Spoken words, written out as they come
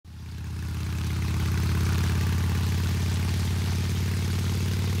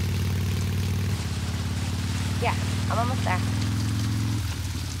almost there.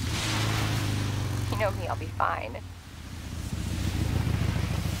 You know me, I'll be fine.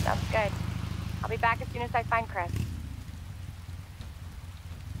 Sounds good. I'll be back as soon as I find Chris.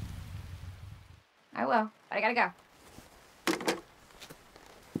 I will, but I gotta go.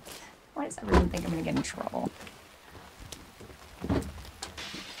 Why does everyone think I'm gonna get in trouble?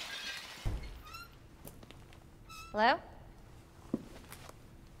 Hello?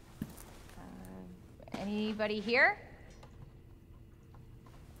 Anybody here?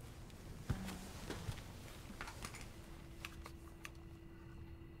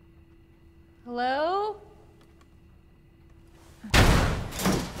 Hello?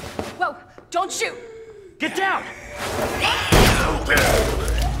 Whoa! Don't shoot! Get down!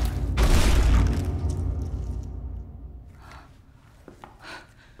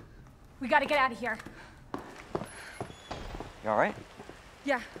 We gotta get out of here. You alright?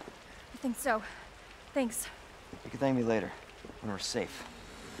 Yeah, I think so. Thanks. You can thank me later, when we're safe.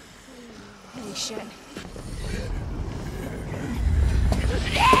 Holy shit.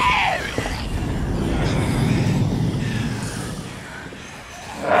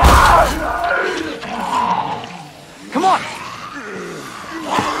 Come on!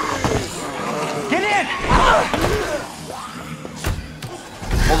 Get in!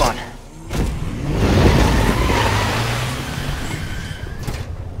 Hold on.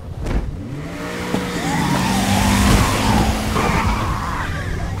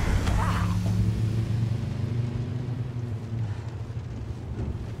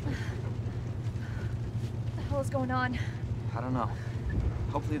 What the hell is going on? I don't know.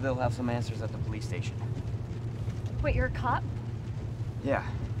 Hopefully they'll have some answers at the police station. Wait, you're a cop? Yeah,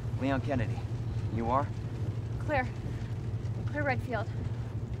 Leon Kennedy. You are? Claire. Claire Redfield.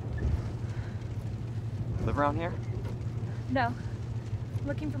 Live around here? No. I'm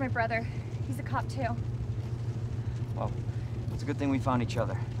looking for my brother. He's a cop too. Well, it's a good thing we found each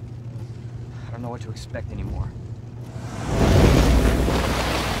other. I don't know what to expect anymore.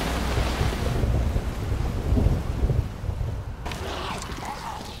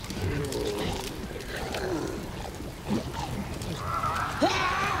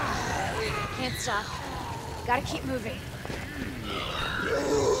 Can't stop. Gotta keep moving.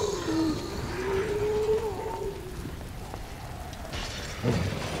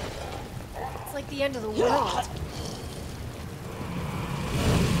 It's like the end of the world.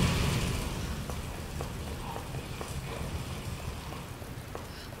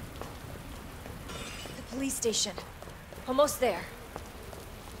 The police station. Almost there.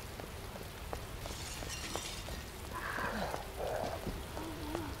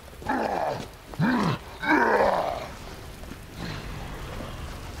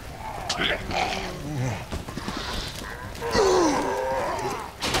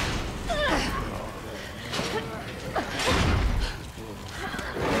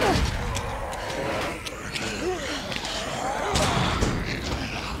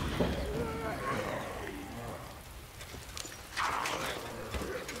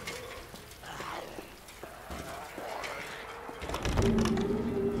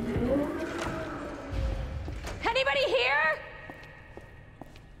 Anybody here?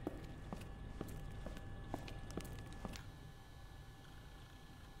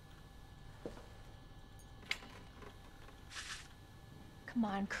 Come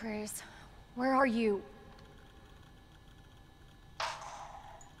on, Chris. Where are you?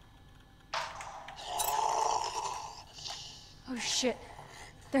 Oh shit.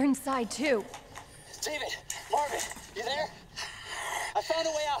 They're inside too. David, Marvin, you there? I found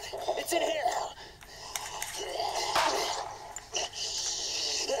a way out. It's in here.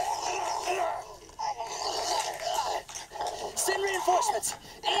 Send reinforcements.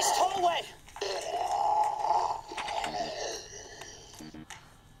 East hallway.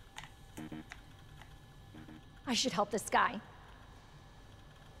 I should help this guy.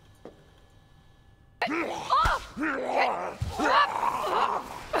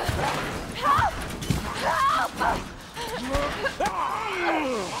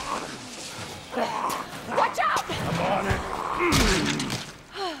 Watch out! I'm on it.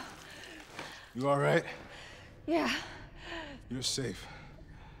 You all right? Yeah. You're safe.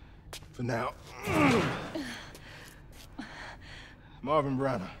 For now. Marvin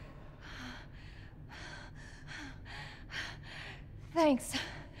Browner. Thanks.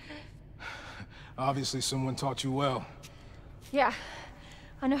 Obviously someone taught you well. Yeah.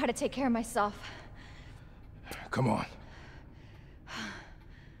 I know how to take care of myself. Come on.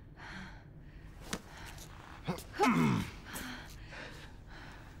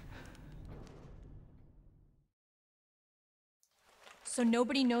 So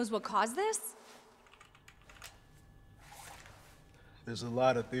nobody knows what caused this? There's a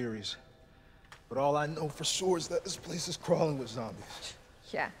lot of theories. But all I know for sure is that this place is crawling with zombies.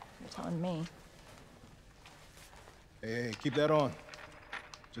 Yeah, you're telling me. Hey, keep that on.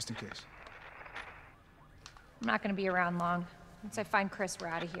 Just in case. I'm not gonna be around long. Once I find Chris, we're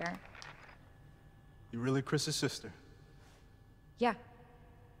out of here. You really Chris's sister? Yeah.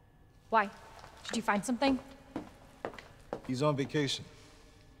 Why? Did you find something? He's on vacation.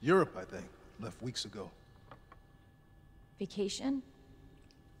 Europe, I think. Left weeks ago. Vacation?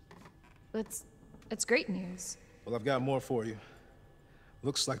 It's great news. Well, I've got more for you.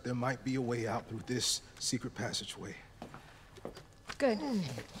 Looks like there might be a way out through this secret passageway. Good.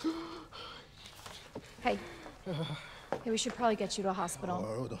 Hey. Hey, we should probably get you to a hospital.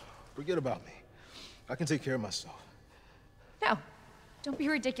 Oh, don't forget about me. I can take care of myself. No. Don't be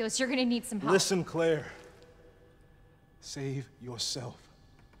ridiculous. You're gonna need some help. Listen, Claire. Save yourself.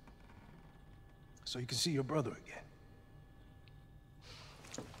 So you can see your brother again.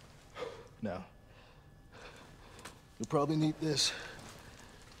 Now, you'll probably need this.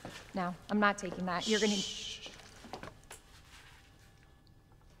 No, I'm not taking that. You're gonna... Shh.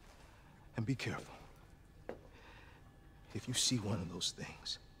 And be careful. If you see one of those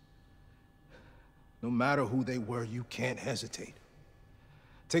things, no matter who they were, you can't hesitate.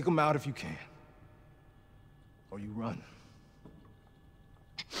 Take them out if you can. Or you run.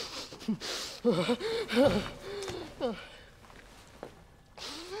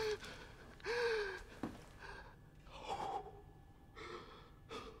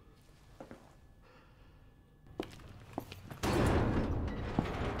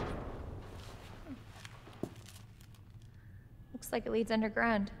 Looks like it leads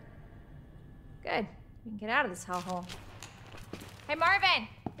underground. Good. We can get out of this hellhole. Hey, Marvin!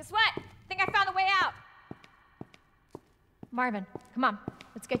 Guess what? I think I found the way out! Marvin, come on.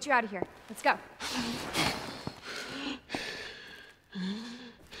 Let's get you out of here. Let's go.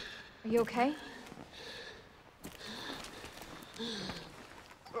 Are you okay?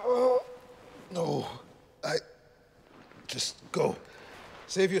 Oh, no. Just go.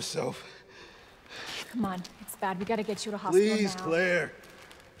 Save yourself. Come on. It's bad. We gotta get you to hospital Please, now. Claire.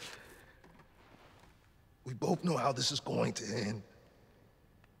 We both know how this is going to end.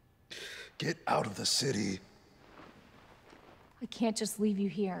 Get out of the city. I can't just leave you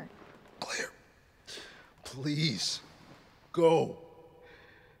here. Claire, please, go.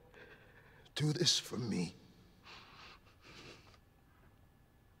 Do this for me.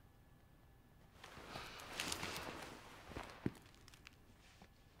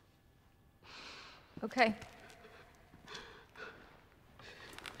 Okay.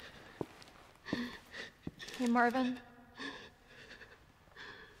 Hey, Marvin.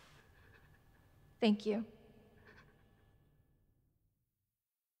 Thank you.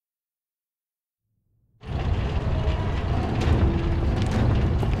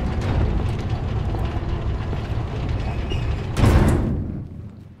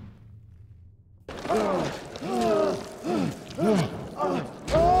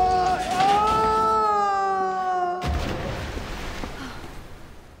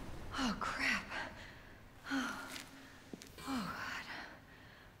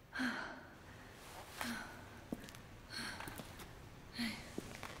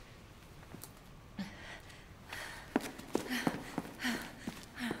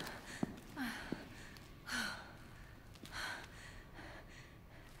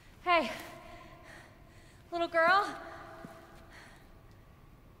 Hey, little girl.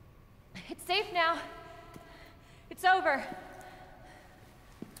 It's safe now. It's over.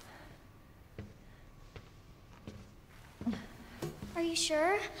 Are you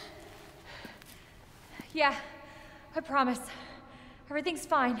sure? Yeah, I promise. Everything's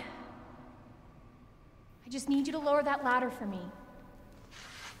fine. I just need you to lower that ladder for me.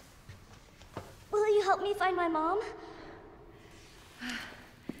 Will you help me find my mom?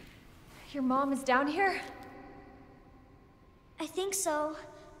 Your mom is down here? I think so.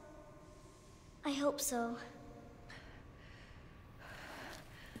 I hope so.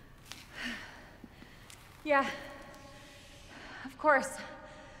 Yeah. Of course.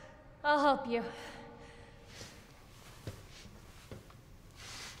 I'll help you.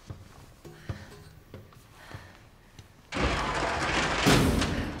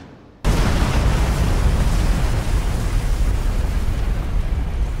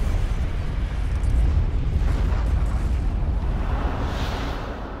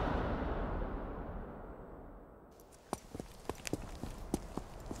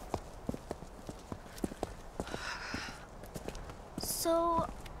 So,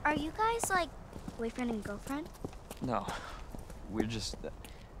 are you guys like boyfriend and girlfriend? No. We're just...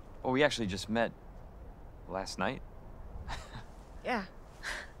 well, we actually just met last night. Yeah.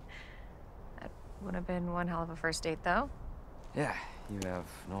 That would have been one hell of a first date, though. Yeah, you have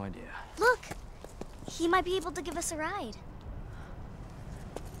no idea. Look! He might be able to give us a ride.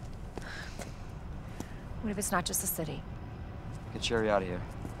 What if it's not just the city? Get Sherry out of here.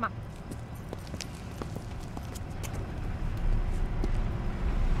 Come on.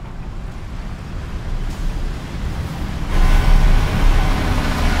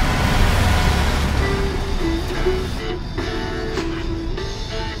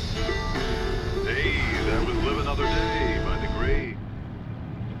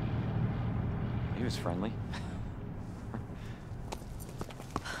 Friendly.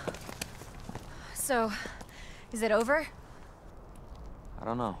 So, is it over? I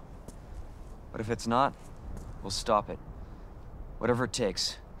don't know. But if it's not, we'll stop it. Whatever it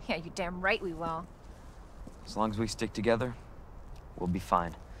takes. Yeah, you're damn right we will. As long as we stick together, we'll be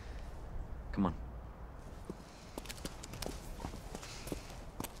fine. Come on.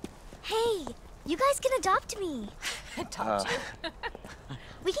 Hey, you guys can adopt me. Adopt you?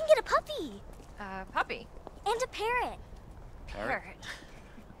 We can get a puppy. Puppy. And a parrot. Parrot.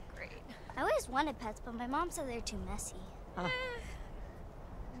 Great. I always wanted pets, but my mom said they're too messy. Yeah.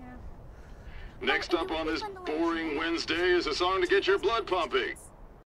 Next up on this boring Wednesday is a song to get your blood pumping.